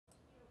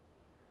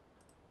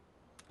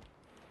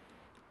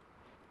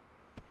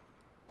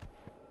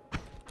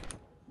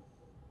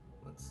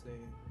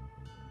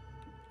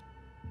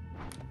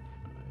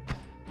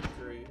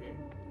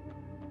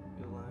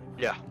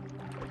Yeah.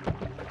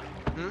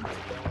 Hmm?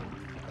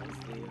 That was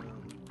the,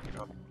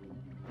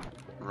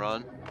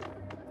 Run. yeah.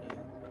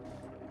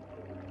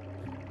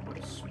 What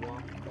a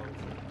swamp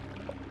potion.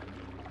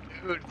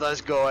 Dude,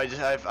 let's go.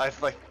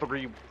 I've like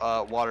 3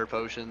 water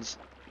potions.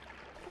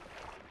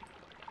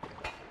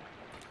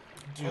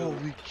 Dude,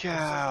 Holy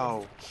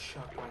cow!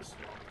 Chuck my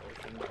swamp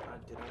potion. God,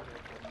 did I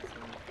make that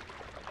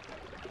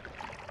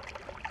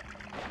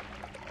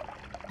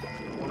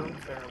One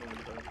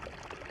pheromone potion.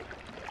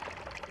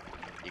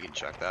 You can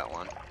chuck that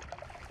one. I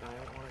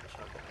don't want to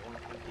chuck it. I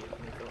want to give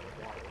me the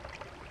water.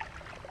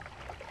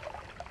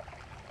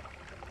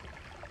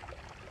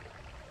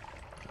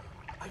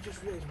 I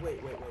just realized,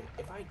 wait.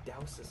 If I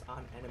douse this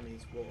on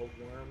enemies, will a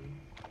worm...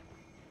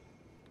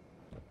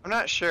 I'm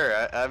not sure.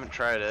 I haven't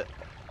tried it.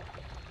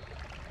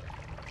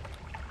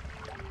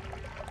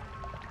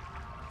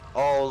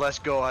 Oh, let's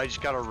go. I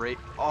just got a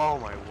oh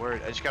my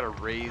word. I just got a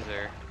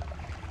razor.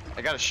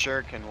 I got a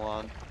shuriken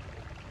one.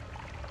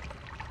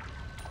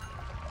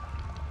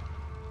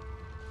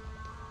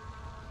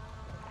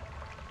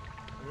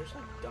 I'm just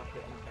like dump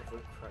it in every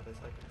crevice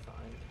I can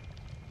find.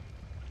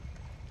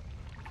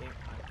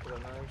 Because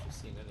I've not actually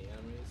seen any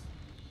enemies.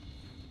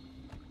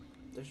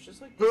 There's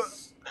just like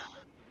this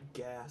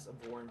gas of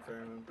worm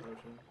pheromone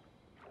potion.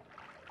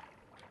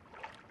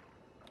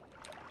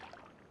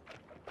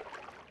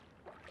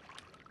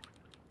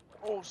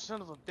 Oh,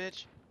 son of a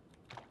bitch.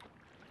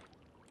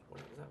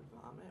 Wait, is that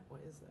vomit?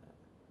 What is that?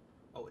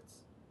 Oh,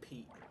 it's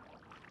peat.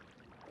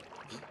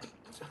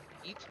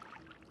 Peat?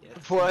 Yeah,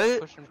 it's What?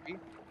 Pushing Pete?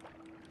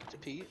 It's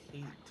Pete?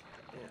 Peat.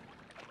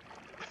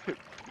 Yeah.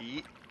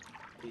 Eat.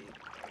 Peat.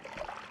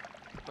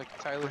 Like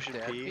Tyler's Pushing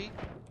dad Pete? Pete?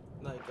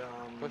 Like,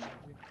 Pushing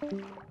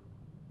Pete?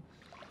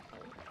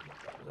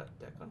 was that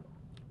Declan?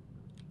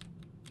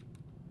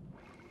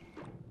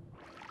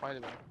 Might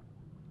have been.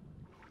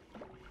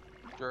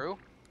 Drew?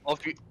 Well,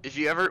 if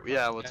you ever,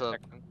 yeah, what's up?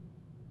 Declan.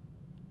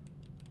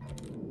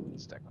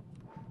 It's Declan.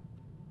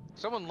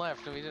 Someone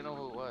left and we didn't know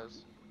who it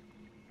was.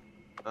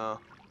 Oh.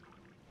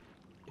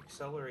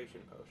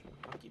 Acceleration potion.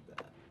 I'll keep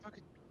that.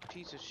 Fucking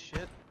piece of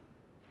shit.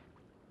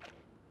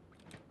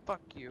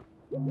 Fuck you.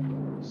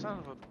 Son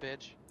of a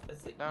bitch.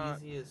 That's the Nah,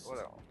 easiest what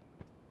else?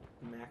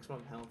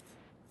 maximum health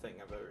thing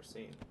I've ever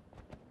seen.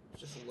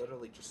 It's just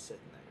literally just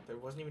sitting there. There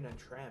wasn't even a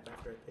trap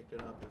after I picked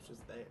it up. It was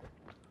just there.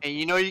 And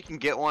you know you can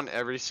get one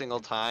every single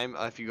time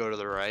if you go to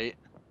the right.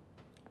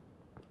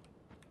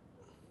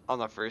 On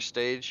the first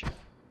stage.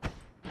 You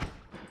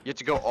have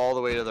to go all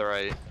the way to the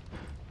right.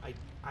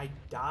 I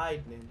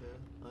died, Ninja.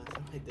 Last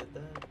time I did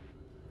that.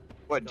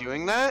 What,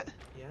 doing that?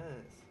 Yes.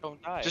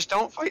 Don't die. Just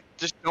don't fight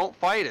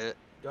it.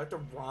 Do I have to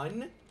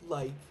run?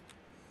 Like...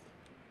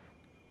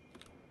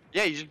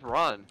 Yeah, you just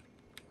run.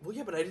 Well,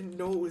 yeah, but I didn't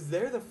know it was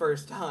there the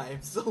first time.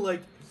 So,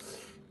 like...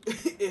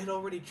 it had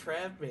already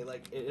trapped me.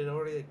 Like, it had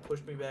already like,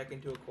 pushed me back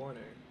into a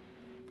corner.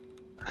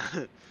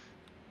 Did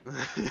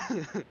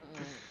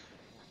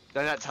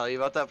I not tell you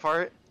about that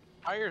part?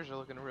 Tires are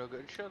looking real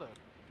good. Shut up.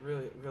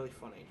 Really, really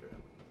funny, Drew.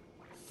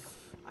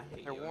 I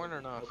hate They're you. worn I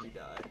enough. hope you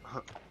die.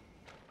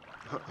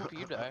 Hope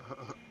you die.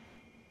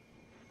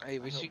 Hey,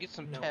 we should get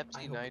some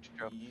Pepsi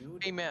Nitro.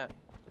 Hey, Matt.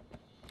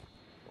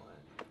 What?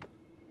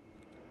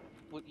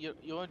 What, you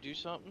want to do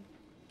something?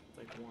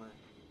 Like what?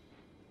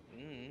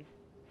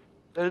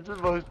 That's the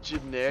most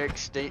generic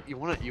state. You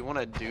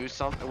wanna do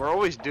something? We're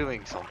always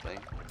doing something.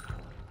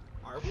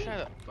 Are we? Shut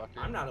up, fucker.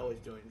 I'm not always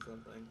doing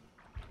something.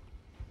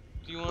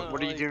 Do you want?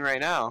 What are you doing right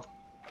now?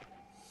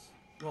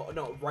 Well,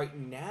 no, right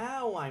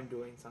now I'm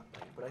doing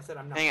something, but I said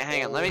I'm not.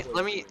 Hang on. Let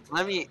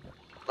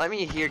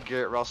me hear doing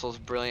Garrett Russell's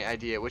brilliant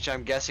idea, which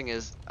I'm guessing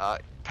is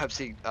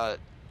Pepsi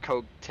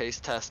Coke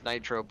taste test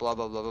nitro blah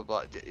blah blah blah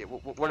blah.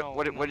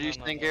 What did you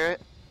think, Garrett?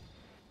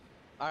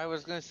 I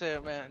was gonna say,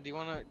 man, do you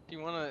wanna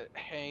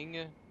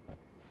hang?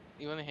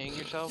 You wanna hang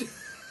yourself?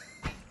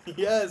 something.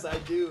 Yes, I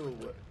do.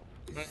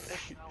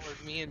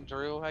 With me and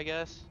Drew, I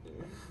guess.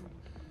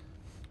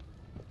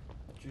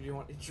 Drew, do you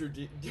want? Drew,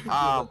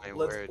 Oh my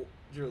word.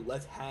 Drew,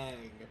 let's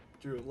hang.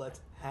 Drew,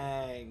 let's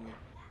hang.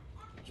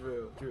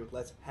 Drew,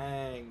 let's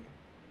hang.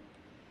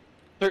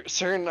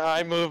 Certain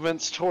eye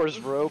movements towards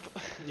rope.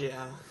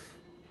 Yeah.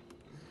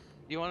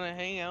 You wanna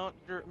hang out,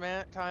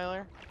 Matt,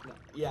 Tyler? No,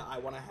 yeah, I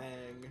want to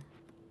hang.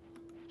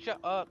 Shut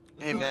up.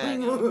 Hey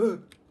man,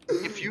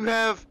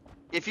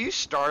 if you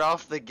start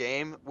off the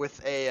game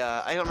with a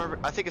I don't remember,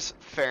 I think it's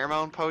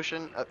pheromone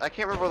potion. I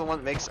can't remember the one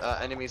that makes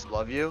enemies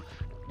love you.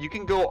 You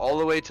can go all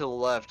the way to the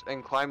left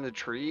and climb the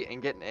tree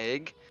and get an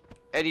egg,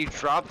 and you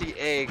drop the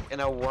egg and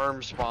a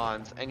worm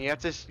spawns, and you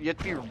have to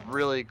be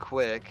really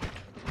quick.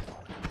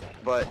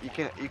 But you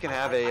can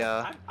have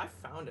I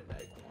found an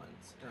egg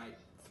once and I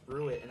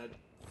threw it and a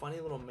funny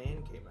little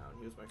man came out and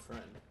he was my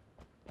friend.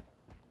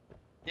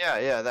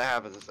 Yeah, that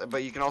happens.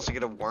 But you can also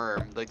get a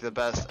worm, like the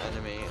best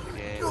enemy in the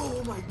game.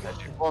 Oh my god!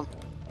 Well,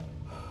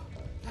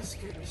 That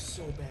scared me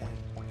so bad.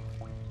 Oh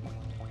my god,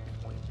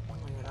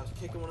 I was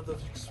kicking one of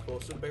those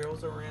explosive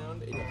barrels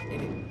around and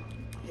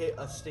it hit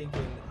a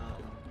stinking,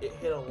 it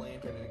hit a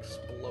lantern and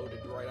exploded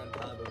right on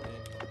top of me.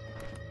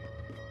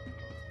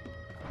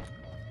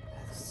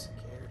 That's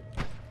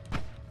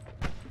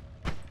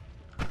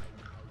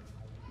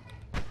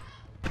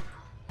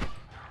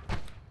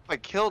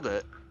killed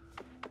it.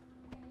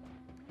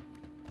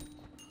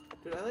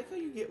 Dude, I like how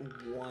you get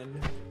one.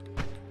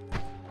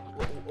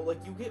 Like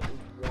you get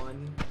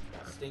one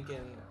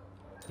stinking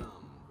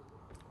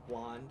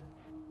wand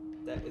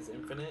that is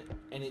infinite,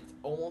 and it's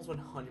almost 100%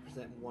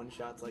 one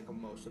shots like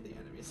most of the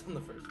enemies on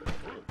the first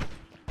level.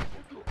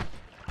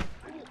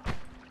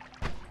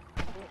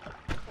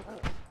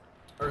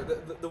 Or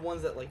the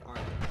ones that like aren't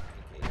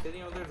because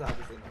you know there's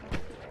obviously no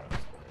ones.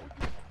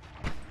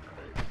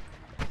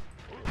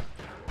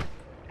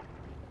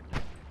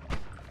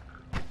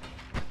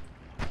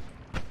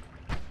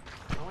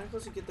 How am I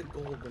supposed to get the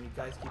gold when you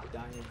guys keep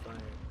dying in fire?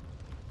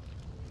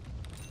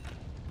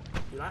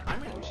 Dude,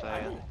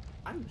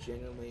 I'm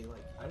genuinely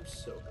like I'm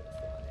so good at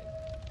flying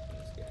in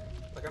this game.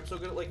 Like I'm so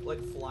good at like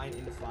flying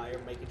into fire,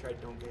 making sure I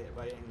don't get hit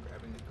by it, and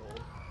grabbing the gold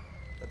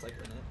that's like in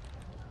it.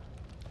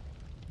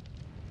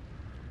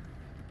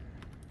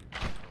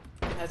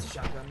 That's a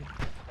shotgun.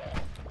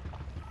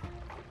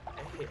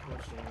 I hate how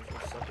much damage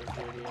those suckers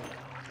do to you.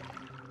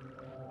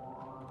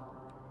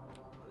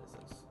 What is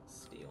this?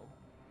 Steel.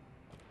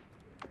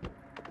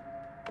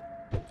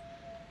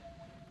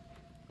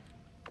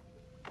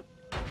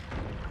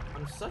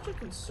 I'm such a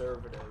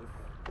conservative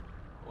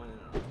when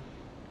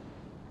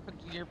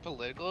Your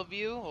political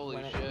view? Holy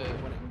when shit.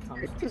 when it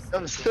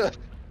comes to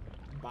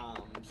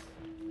bombs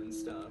and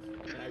stuff.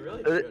 And I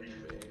really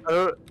shouldn't be.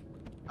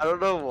 I don't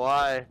know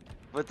why,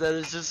 but that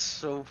is just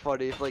so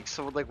funny. If like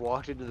someone like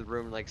walked into the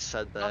room and like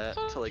said that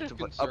to like to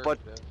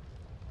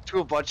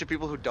a bunch of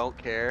people who don't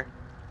care.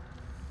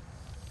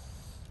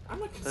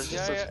 I'm a That's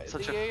conservative. just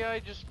such the a AI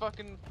just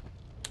fucking.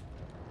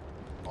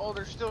 Oh,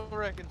 they're still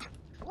wrecking.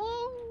 Woo!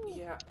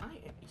 Yeah,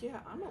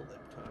 I'm a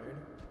libtard.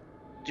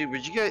 dude.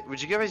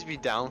 Would you guys be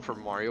down for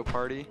Mario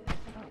Party?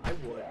 I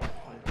would.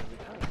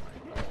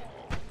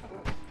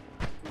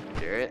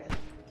 Garrett?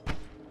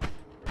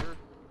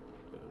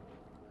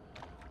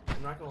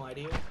 I'm not gonna lie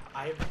to you,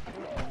 I've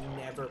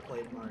never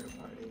played Mario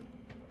Party,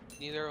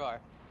 Neither have I.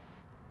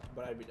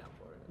 but I'd be down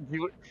for it.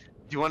 Do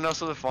you want to know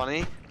something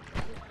funny?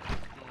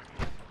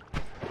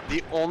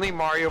 The only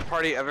Mario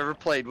Party I've ever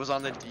played was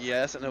on the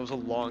DS, and it was a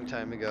long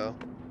time ago.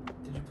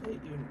 Did you play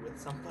it even with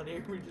somebody,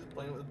 or were you just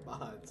playing with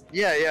bots?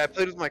 Yeah, I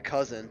played with my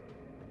cousin.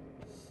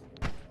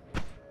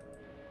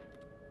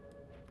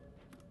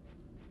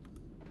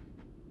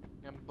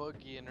 I'm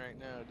boogieing right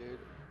now, dude.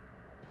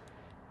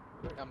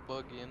 I'm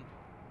boogieing.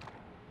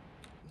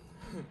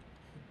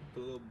 Put a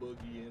little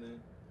boogie in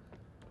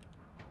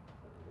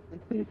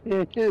Are you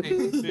a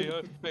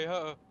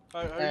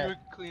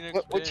Kleenex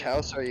Which man?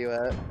 house are you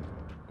at?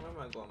 Where am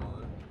I going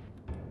on?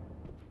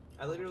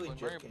 I literally Well,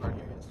 just Mario came Party.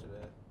 here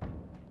yesterday.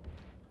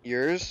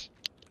 Yours?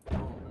 Oh,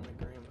 at my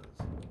grandma's.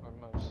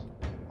 Almost.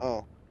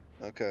 Oh,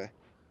 okay.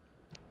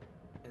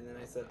 And then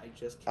I said I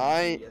just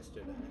came here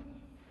yesterday.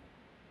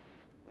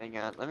 Hang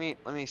on, let me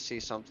see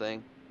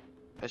something.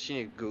 I just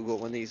need to Google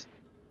when these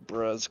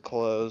bros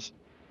close.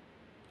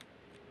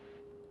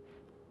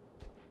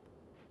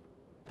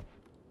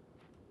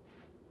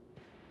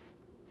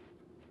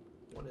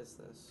 What is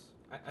this?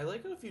 I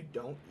like how if you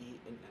don't eat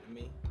an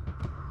enemy,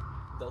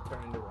 they'll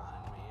turn into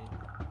rotten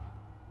meat.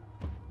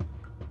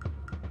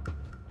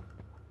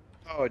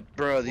 Oh,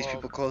 bro, these Well-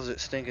 people close it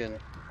stinking.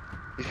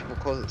 These people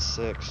close at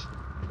 6.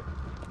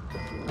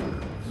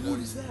 What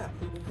is that?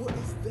 What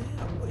is that?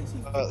 What is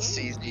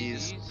he CZs.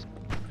 These?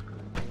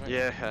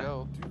 Yeah.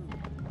 Go.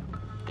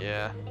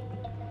 Yeah.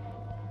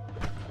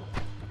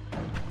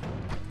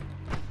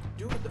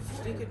 Dude, the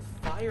freaking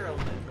fire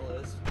elemental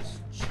is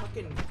just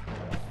chucking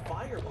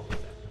fireballs at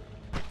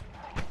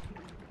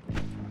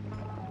me.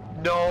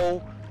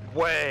 No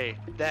way!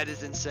 That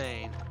is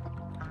insane.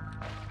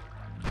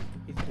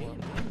 He's being mean,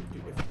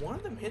 dude. If one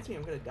of them hits me,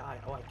 I'm gonna die.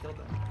 Oh, I killed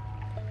him.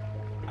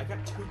 I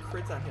got 2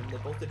 crits on him. They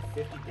both did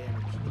 50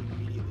 damage. He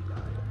immediately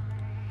died.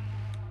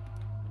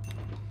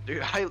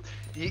 Dude,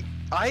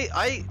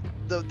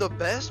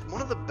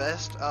 one of the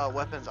best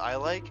weapons I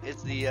like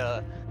is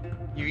the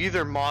you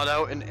either mod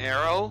out an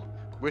arrow,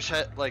 which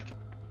had like,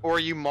 or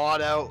you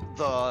mod out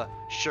the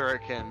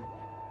shuriken,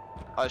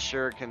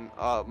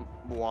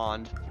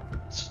 wand.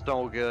 It's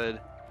so good,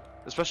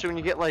 especially when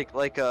you get you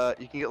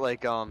can get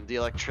the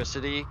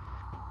electricity,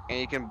 and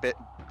you can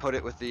put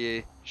it with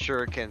the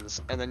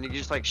shurikens, and then you can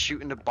just like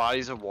shoot into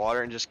bodies of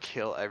water and just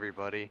kill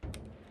everybody.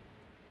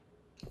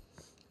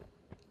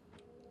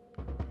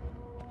 If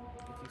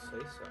you say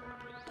so.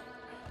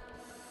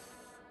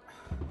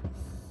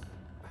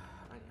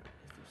 I know.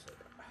 If you say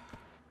that.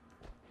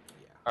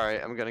 Yeah. All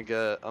right, I'm going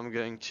to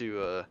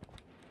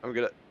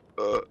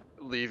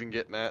leave and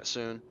get Matt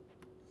soon.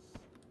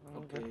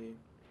 Okay.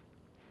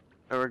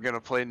 And we're gonna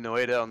play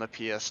Noita on the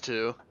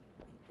PS2.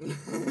 I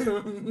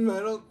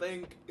don't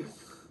think.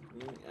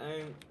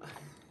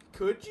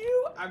 Could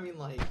you? I mean,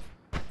 like,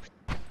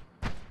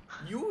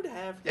 you would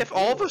have to. If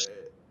all of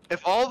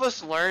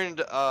us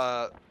learned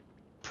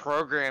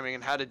programming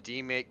and how to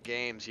demake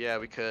games, yeah,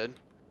 we could.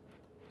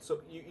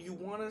 So you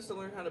want us to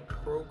learn how to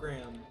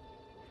program,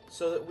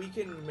 so that we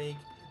can make.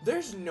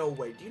 There's no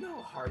way. Do you know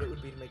how hard it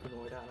would be to make a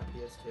Noita on a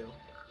PS2?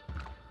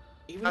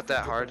 Even Not if you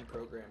that did hard. learn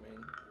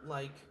programming,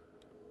 like,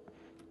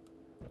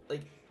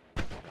 Like,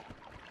 did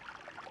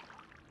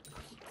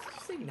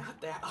you say not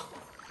that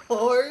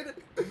hard?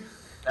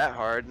 That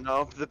hard?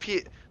 No, the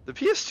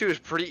PS2 is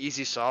pretty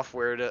easy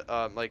software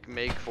to like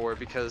make for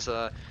because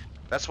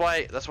that's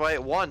why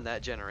it won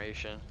that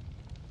generation.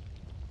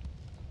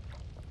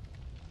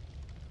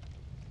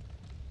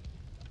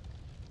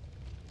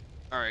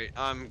 All right,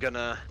 I'm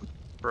gonna,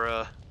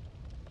 bruh.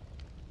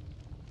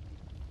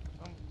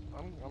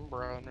 I'm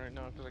brown right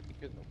now because I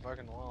keep hitting the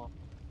fucking wall.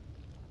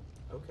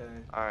 Okay.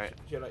 All right,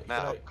 Should I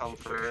Matt, I'll come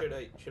for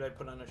it. should I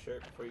put on a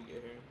shirt before you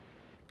get here?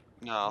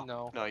 No,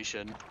 No. no, you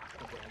shouldn't.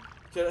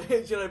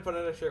 Okay. Should I put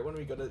on a shirt when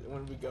we go to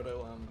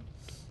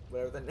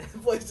whatever the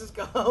place is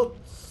called?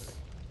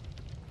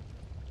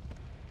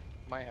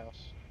 My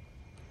house.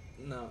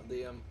 No,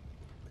 the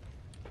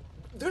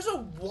there's a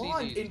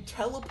wand CZ's. in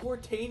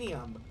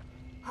teleportanium.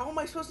 How am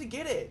I supposed to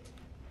get it?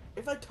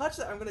 If I touch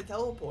that, I'm gonna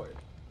teleport.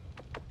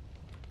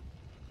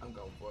 I'm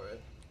going for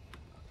it.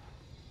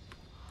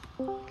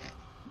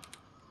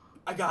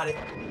 I got it.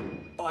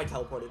 Oh, I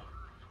teleported.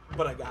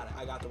 But I got it.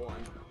 I got the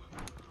wand.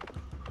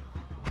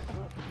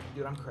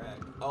 Dude, I'm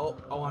cracked. Oh,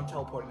 I'm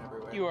teleporting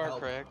everywhere. You are Help.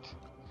 correct.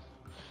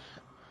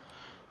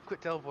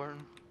 Quit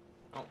teleporting.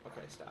 Oh,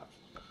 okay, stop.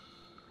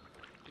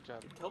 Good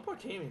job.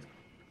 Teleportanium is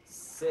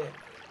sick.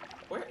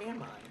 Where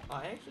am I? Oh,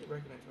 I actually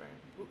recognize where I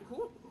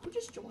am. Who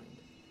just joined?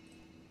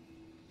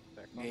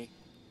 Me.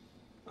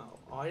 Oh,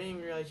 I didn't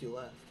even realize you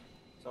left.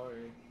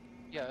 Sorry.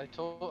 Yeah,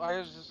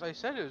 I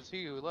said it was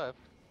he who left.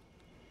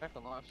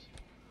 Declan left.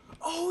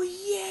 Oh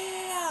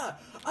yeah!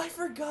 I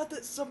forgot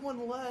that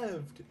someone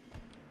left.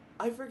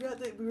 I forgot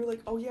that we were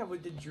like, oh yeah,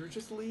 but did Drew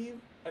just leave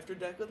after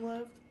Declan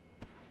left?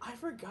 I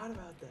forgot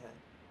about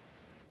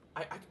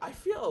that. I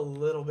feel a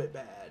little bit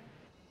bad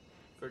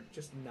for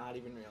just not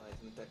even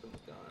realizing that Declan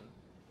was gone.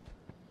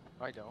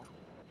 I don't.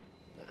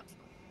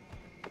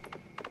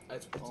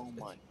 Oh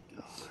my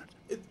god.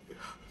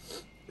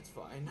 It's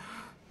fine.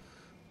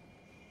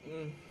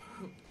 Mm.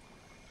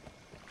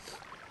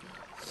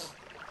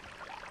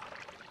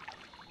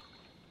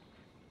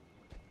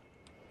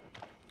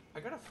 I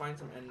gotta find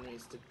some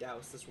enemies to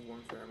douse this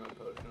warm pheromone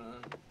potion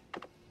on.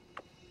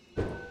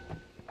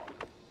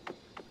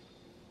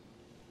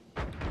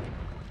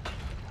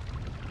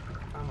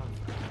 Come on.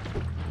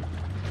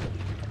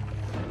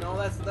 No,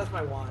 that's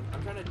my wand.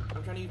 I'm trying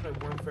to use my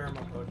worm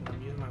pheromone potion.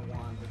 I'm using my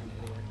wand like an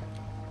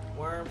idiot.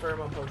 Worm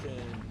pheromone potion.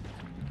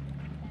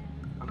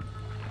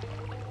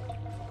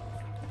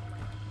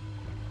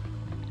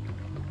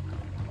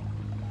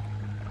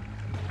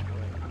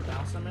 I'm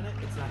dousing in it.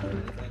 It's not doing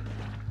anything.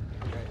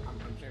 Okay,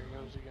 There he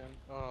goes again.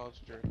 Oh no, it's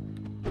Drew.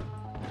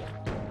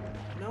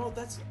 No,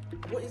 that's...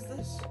 What is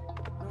this?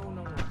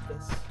 No,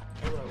 this.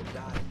 Hello,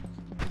 die.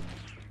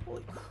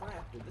 Holy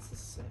crap, dude, this is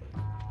sick.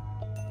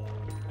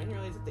 I didn't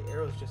realize that the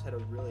arrows just had a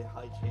really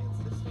high chance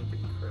to sink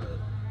and crit.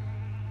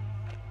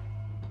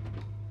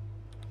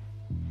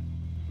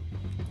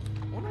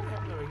 I wonder what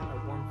happened when I got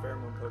my warm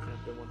pheromone potion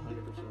up to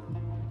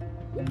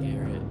 100%.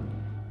 Garrett,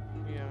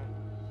 Yeah.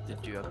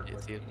 did you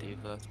update Sea of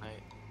Thieves last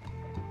night?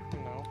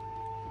 No.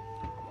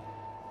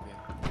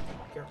 Yeah.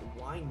 Garrett,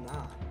 why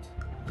not?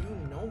 You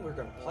know we're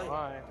gonna play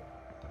Why? it.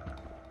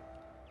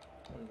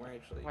 When we're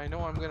actually... I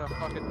know I'm gonna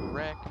fucking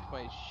wreck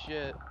my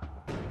shit.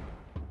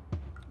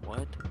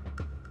 What?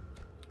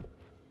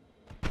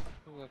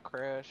 I'm gonna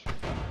crash.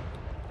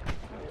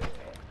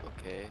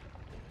 Okay.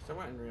 So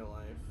what in real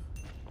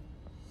life?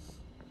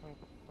 I'm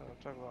gonna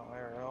talk about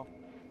IRL.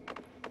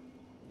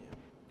 Yeah.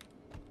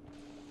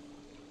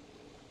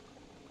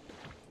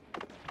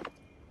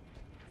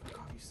 Fuck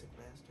off, you sick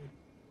bastard.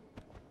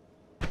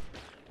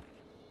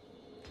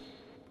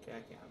 Okay,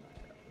 I'm not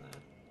grabbing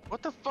that.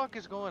 What the fuck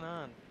is going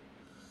on?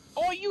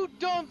 Oh, you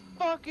dumb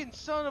fucking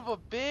son of a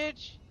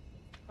bitch!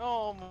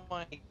 Oh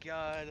my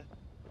god.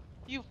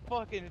 You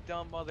fucking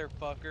dumb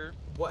motherfucker.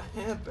 What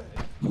happened?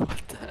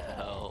 What the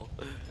hell?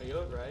 Are you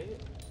alright?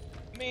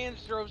 Man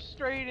drove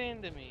straight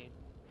into me.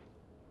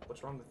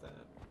 What's wrong with that?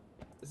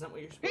 Isn't that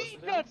what you're supposed He's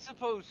to do? not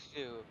supposed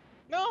to.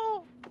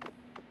 No!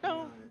 No!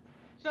 Alright.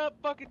 It's not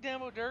fucking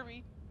Demo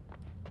Derby.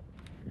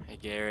 Hey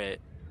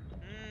Garrett,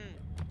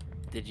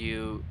 did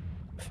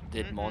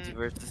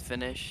Multiverses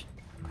finish?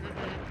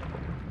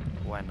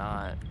 Why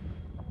not?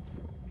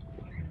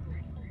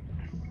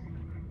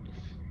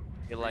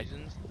 You're like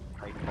Reasons.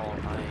 all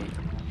night.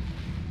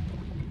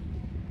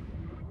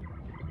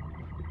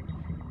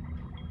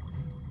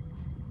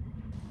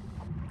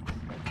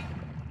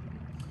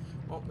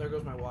 Well, there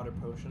goes my water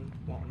potion.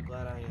 Well, I'm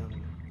glad I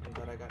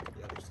got to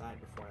the other side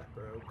before that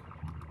broke.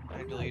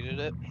 I deleted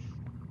it.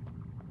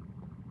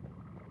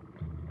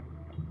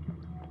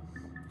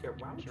 Yeah,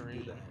 why would you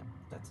do that?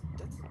 That's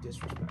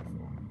disrespectful.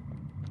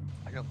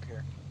 I don't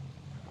care.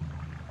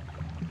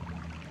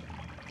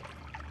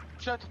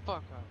 Shut the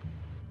fuck up.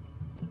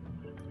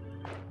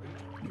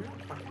 You're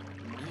not talking to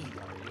me,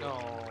 are you?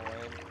 No,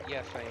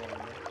 yes I am.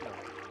 No,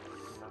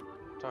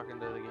 I'm talking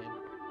to the game.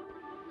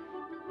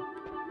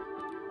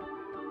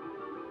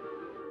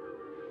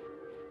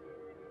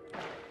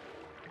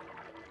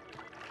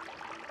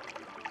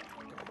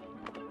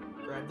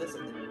 Grab this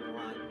and then you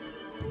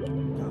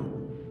run.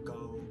 Go.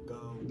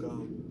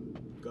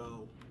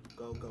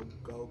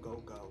 Go,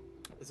 go, go.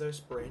 Is there a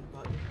sprint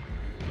button?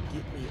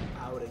 Get me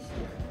out of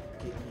here.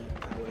 Get me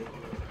out of here.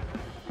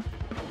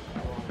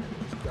 Come on,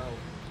 just go.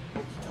 Oh,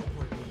 he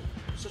teleported me.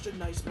 Such a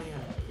nice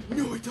man.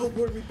 No, he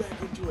teleported me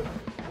back into it.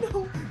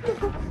 No,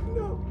 no,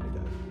 no.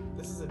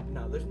 This is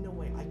no, there's no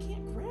way. I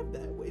can't grab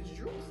that. Wait, is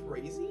Drew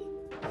crazy?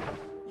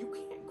 You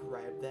can't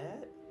grab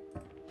that.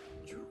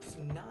 Drew's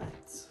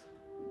nuts.